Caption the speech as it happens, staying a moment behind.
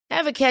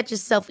Ever catch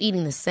yourself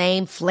eating the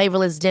same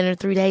flavorless dinner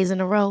 3 days in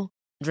a row?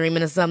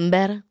 Dreaming of something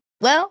better?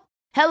 Well,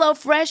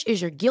 HelloFresh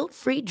is your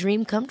guilt-free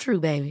dream come true,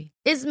 baby.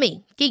 It's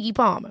me, Keke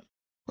Palmer.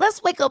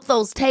 Let's wake up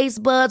those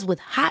taste buds with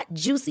hot,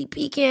 juicy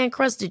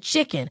pecan-crusted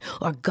chicken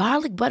or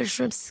garlic butter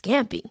shrimp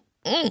scampi.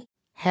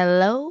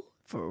 Hello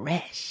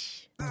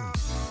Fresh.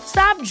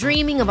 Stop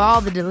dreaming of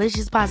all the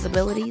delicious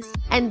possibilities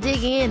and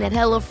dig in at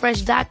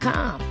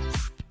HelloFresh.com.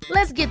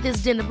 Let's get this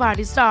dinner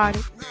party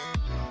started.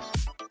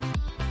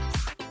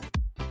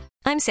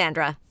 I'm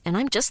Sandra, and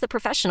I'm just the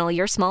professional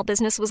your small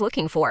business was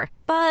looking for.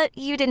 But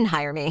you didn't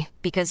hire me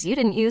because you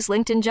didn't use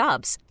LinkedIn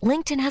Jobs.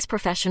 LinkedIn has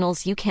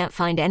professionals you can't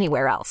find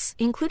anywhere else,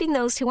 including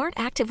those who aren't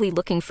actively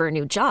looking for a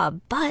new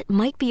job, but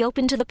might be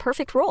open to the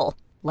perfect role,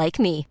 like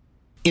me.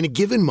 In a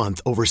given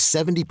month, over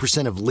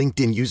 70% of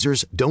LinkedIn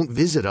users don't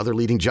visit other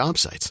leading job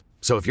sites.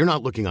 So if you're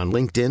not looking on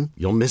LinkedIn,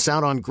 you'll miss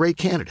out on great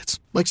candidates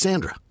like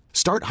Sandra.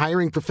 Start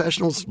hiring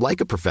professionals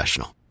like a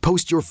professional.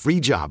 Post your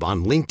free job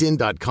on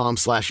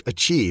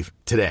linkedin.com/achieve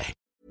today.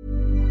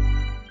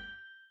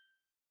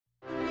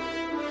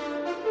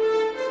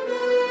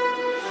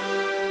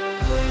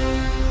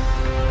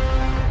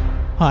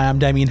 Hi, I'm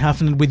Damien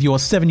Huffman with your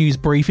 7 News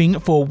briefing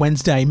for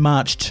Wednesday,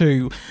 March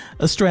 2.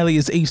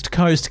 Australia's east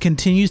coast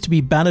continues to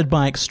be battered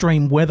by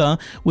extreme weather,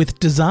 with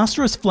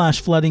disastrous flash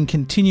flooding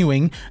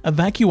continuing,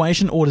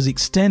 evacuation orders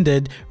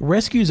extended,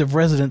 rescues of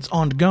residents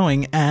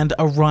ongoing, and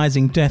a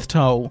rising death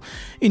toll.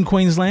 In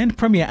Queensland,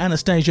 Premier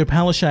Anastasia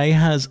Palaszczuk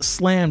has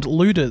slammed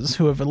looters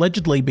who have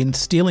allegedly been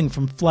stealing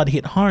from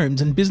flood-hit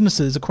homes and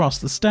businesses across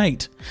the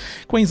state.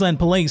 Queensland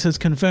Police has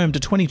confirmed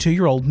a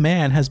 22-year-old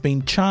man has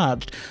been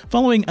charged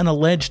following an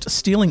alleged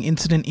stealing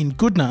incident in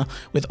Goodna,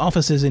 with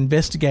officers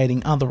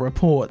investigating other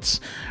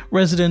reports.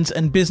 Residents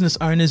and business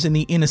owners in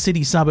the inner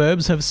city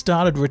suburbs have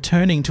started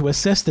returning to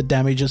assess the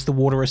damage as the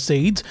water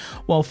recedes,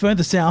 while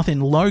further south in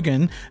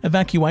Logan,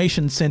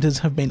 evacuation centres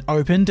have been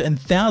opened and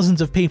thousands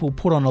of people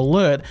put on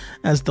alert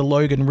as the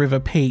Logan River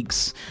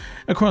peaks.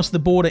 Across the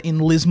border in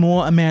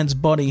Lismore, a man's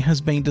body has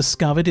been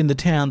discovered in the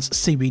town's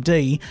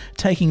CBD,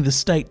 taking the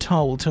state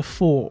toll to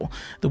 4.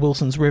 The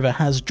Wilsons River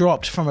has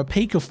dropped from a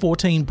peak of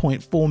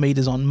 14.4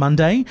 metres on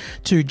Monday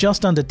to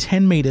just under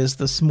 10 metres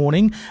this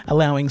morning,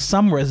 allowing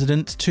some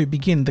residents to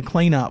begin the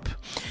clean-up.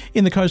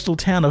 In the coastal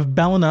town of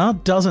Ballina,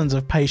 dozens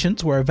of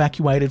patients were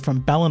evacuated from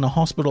Ballina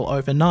Hospital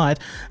overnight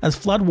as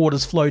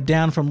floodwaters flowed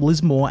down from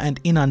Lismore and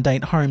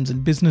inundate homes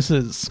and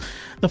businesses.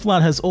 The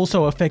flood has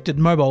also affected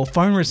mobile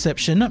phone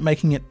reception,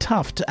 making it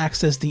tough to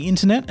access the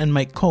internet and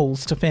make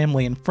calls to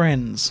family and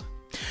friends.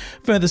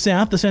 Further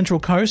south, the Central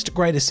Coast,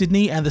 Greater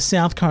Sydney and the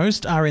South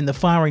Coast are in the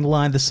firing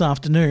line this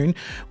afternoon,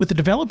 with the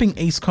developing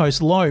East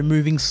Coast low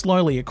moving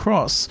slowly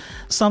across.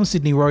 Some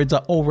Sydney roads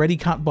are already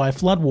cut by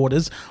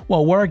floodwaters,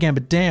 while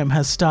Warragamba Dam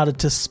has started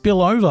to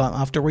spill over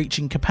after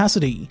reaching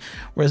capacity.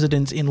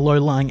 Residents in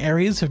low-lying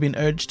areas have been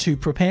urged to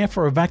prepare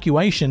for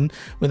evacuation,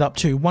 with up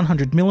to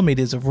 100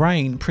 millimetres of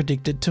rain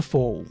predicted to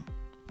fall.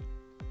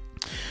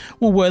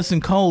 Woolworths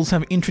and Coles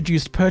have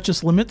introduced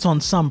purchase limits on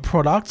some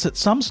products at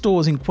some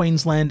stores in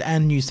Queensland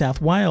and New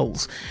South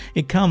Wales.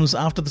 It comes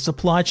after the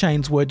supply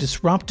chains were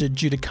disrupted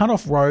due to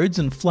cut-off roads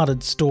and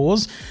flooded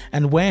stores,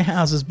 and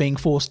warehouses being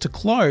forced to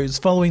close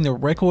following the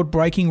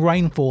record-breaking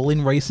rainfall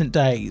in recent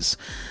days.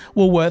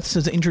 Woolworths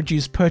has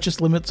introduced purchase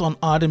limits on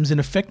items in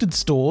affected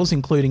stores,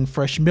 including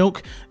fresh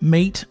milk,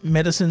 meat,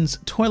 medicines,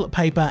 toilet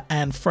paper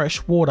and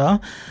fresh water.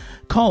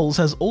 Coles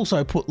has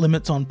also put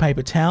limits on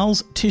paper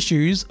towels,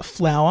 tissues,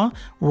 flour,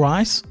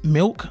 rice,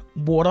 milk,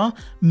 water,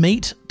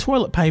 meat,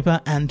 toilet paper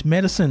and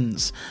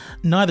medicines.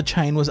 Neither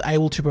chain was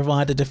able to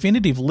provide a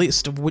definitive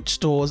list of which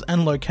stores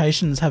and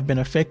locations have been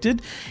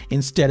affected,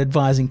 instead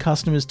advising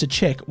customers to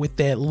check with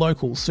their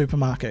local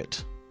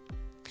supermarket.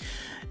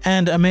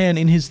 And a man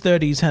in his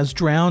 30s has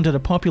drowned at a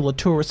popular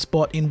tourist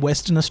spot in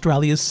Western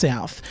Australia's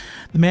south.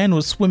 The man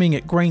was swimming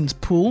at Green's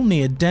Pool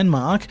near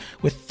Denmark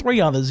with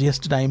 3 others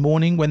yesterday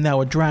morning when they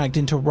were dragged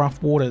into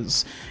rough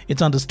waters.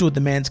 It's understood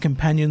the man's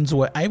companions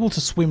were able to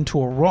swim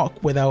to a rock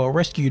where they were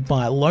rescued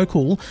by a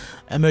local.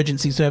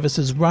 Emergency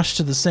services rushed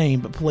to the scene,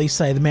 but police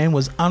say the man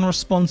was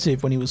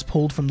unresponsive when he was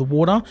pulled from the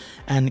water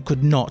and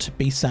could not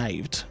be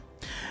saved.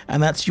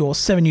 And that's your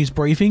 7 News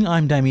briefing.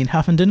 I'm Damien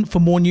Huffenden. For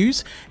more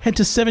news, head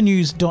to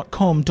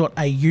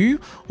 7news.com.au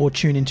or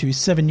tune into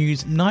 7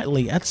 News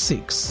nightly at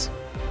 6.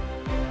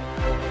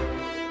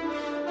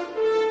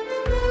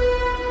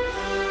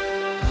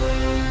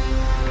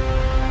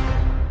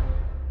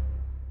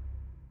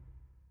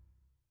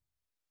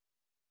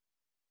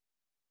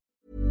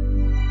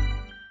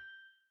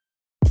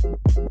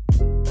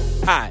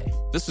 Hi,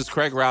 this is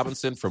Craig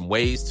Robinson from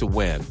Ways to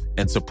Win,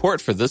 and support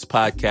for this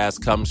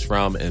podcast comes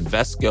from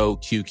Invesco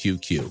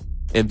QQQ.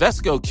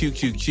 Invesco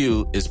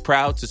QQQ is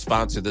proud to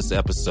sponsor this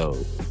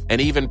episode, and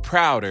even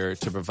prouder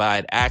to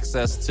provide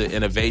access to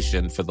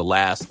innovation for the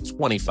last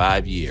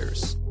 25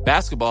 years.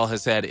 Basketball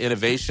has had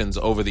innovations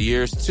over the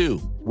years, too.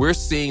 We're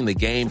seeing the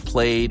game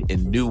played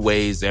in new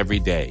ways every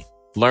day.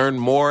 Learn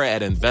more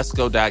at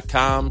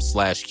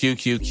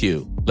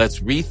Invesco.com/QQQ. Let's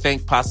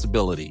rethink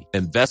possibility.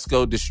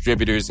 Invesco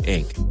Distributors,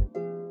 Inc.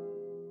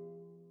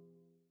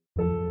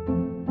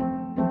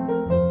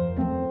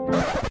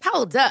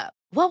 Hold up.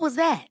 What was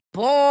that?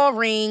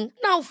 Boring.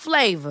 No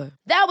flavor.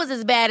 That was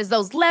as bad as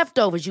those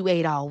leftovers you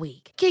ate all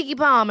week. Keke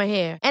Palmer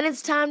here, and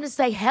it's time to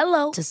say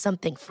hello to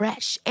something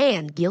fresh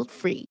and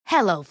guilt-free.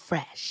 Hello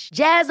Fresh.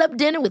 Jazz up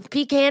dinner with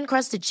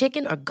pecan-crusted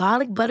chicken or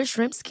garlic butter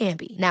shrimp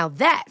scampi. Now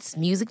that's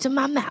music to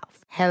my mouth.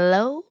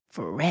 Hello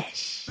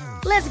Fresh.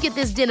 Let's get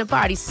this dinner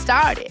party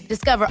started.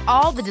 Discover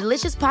all the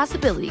delicious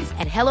possibilities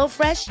at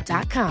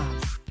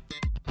HelloFresh.com.